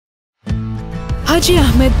Haji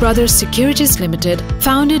Ahmed Brothers Securities Limited,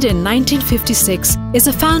 founded in 1956, is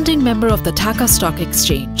a founding member of the Dhaka Stock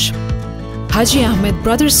Exchange. Haji Ahmed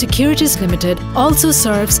Brothers Securities Limited also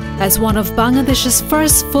serves as one of Bangladesh's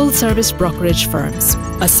first full-service brokerage firms.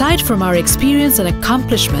 Aside from our experience and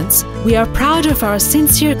accomplishments, we are proud of our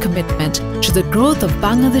sincere commitment to the growth of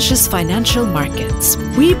Bangladesh's financial markets.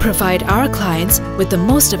 We provide our clients with the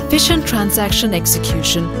most efficient transaction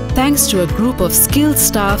execution thanks to a group of skilled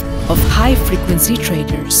staff of high-frequency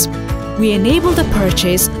traders. We enable the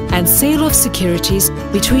purchase and sale of securities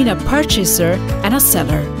between a purchaser and a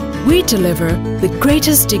seller. We deliver the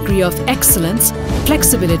greatest degree of excellence,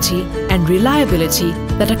 flexibility, and reliability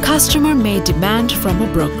that a customer may demand from a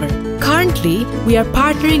broker. Currently, we are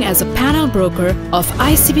partnering as a panel broker of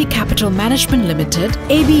ICB Capital Management Limited,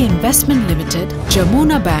 AB Investment Limited,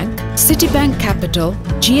 Jamuna Bank, Citibank Capital,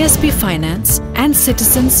 GSB Finance, and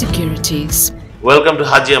Citizen Securities. Welcome to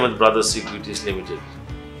Haji Ahmed Brothers Securities Limited,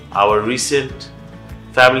 our recent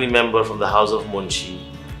family member from the House of Munshi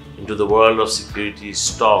into the world of securities,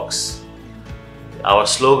 stocks. Our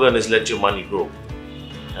slogan is "Let your money grow."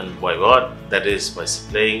 And by what? That is by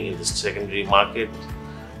playing in the secondary market.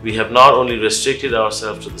 We have not only restricted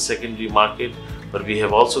ourselves to the secondary market, but we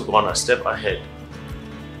have also gone a step ahead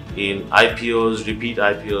in IPOs, repeat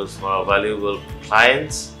IPOs for our valuable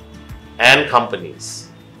clients and companies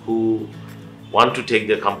who want to take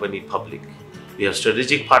their company public. We have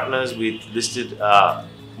strategic partners with listed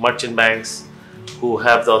merchant banks who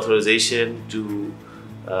have the authorization to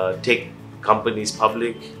take companies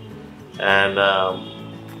public, and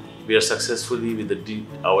we are successfully with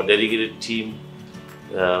our dedicated team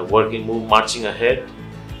marching ahead.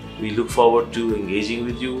 We look forward to engaging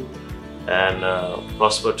with you and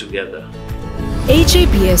prosper together.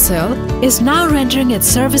 HABSL is now rendering its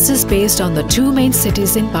services based on the two main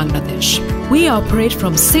cities in Bangladesh. We operate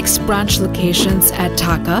from 6 branch locations at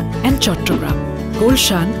Dhaka and Chattogram.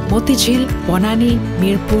 Gulshan, Motijhil, Bonani,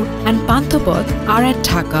 Mirpur and Panthabad are at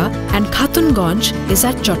Dhaka, and Khatunganj is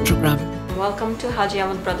at Chattogram. Welcome to Haji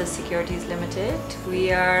Ahmed Brothers Securities Limited. We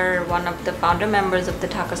are one of the founder members of the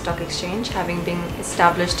Dhaka Stock Exchange, having been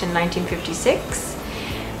established in 1956.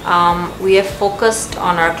 We have focused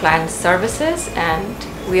on our clients' services, and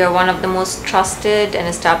we are one of the most trusted and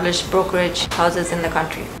established brokerage houses in the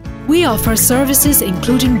country. We offer services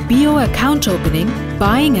including BO account opening,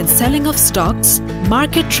 buying and selling of stocks,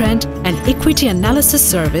 market trend and equity analysis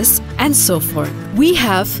service, and so forth. We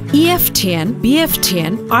have EFTN,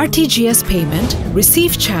 BFTN, RTGS payment,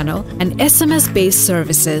 receive channel, and SMS-based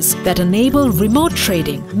services that enable remote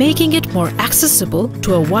trading, making it more accessible to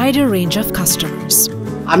a wider range of customers.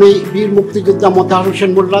 আমি বীর মুক্তিযোদ্ধা মোতাহার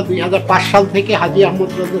হোসেন মোল্লা 2005 সাল থেকে হাজি আহমদ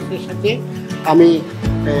ব্রাদার্সের সাথে আমি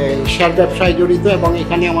share ব্যবসায় জড়িত, এবং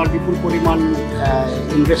এখানে আমার বিপুল পরিমাণ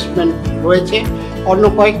ইনভেস্টমেন্ট রয়েছে। অন্য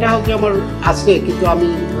কয়েকটা হচ্ছে আমার আছে, কিন্তু আমি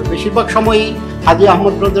বেশিরভাগ সময়ই হাজি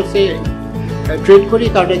আহমদ ব্রাদার্সে ট্রেড করি,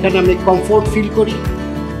 কারণ এখানে আমি কমফোর্ট ফিল করি।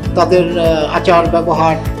 তাদের আচার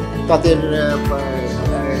ব্যবহার, তাদের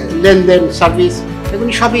লেনদেন, সার্ভিস,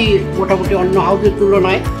 এগুলি সবই মোটামুটি অন্য হাউসের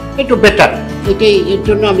তুলনায় একটু বেটার। এর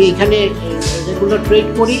জন্য আমি এখানে রেগুলার ট্রেড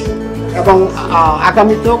করি এবং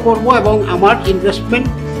আগামীতেও করব, এবং আমার ইনভেস্টমেন্ট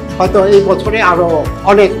হয়তো এই বছরে আরো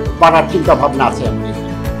অনেক বাড়ার চিন্তা ভাবনা আছে।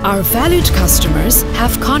 Our valued customers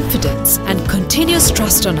have confidence and continuous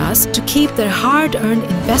trust on us to keep their hard-earned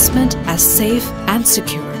investment as safe and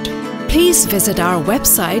secured. Please visit our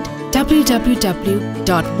website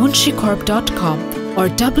www.munshicorp.com or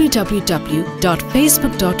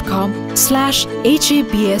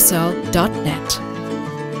www.facebook.com/habsl.net.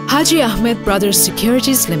 Haji Ahmed Brothers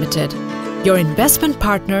Securities Limited, your investment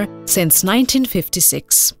partner since 1956.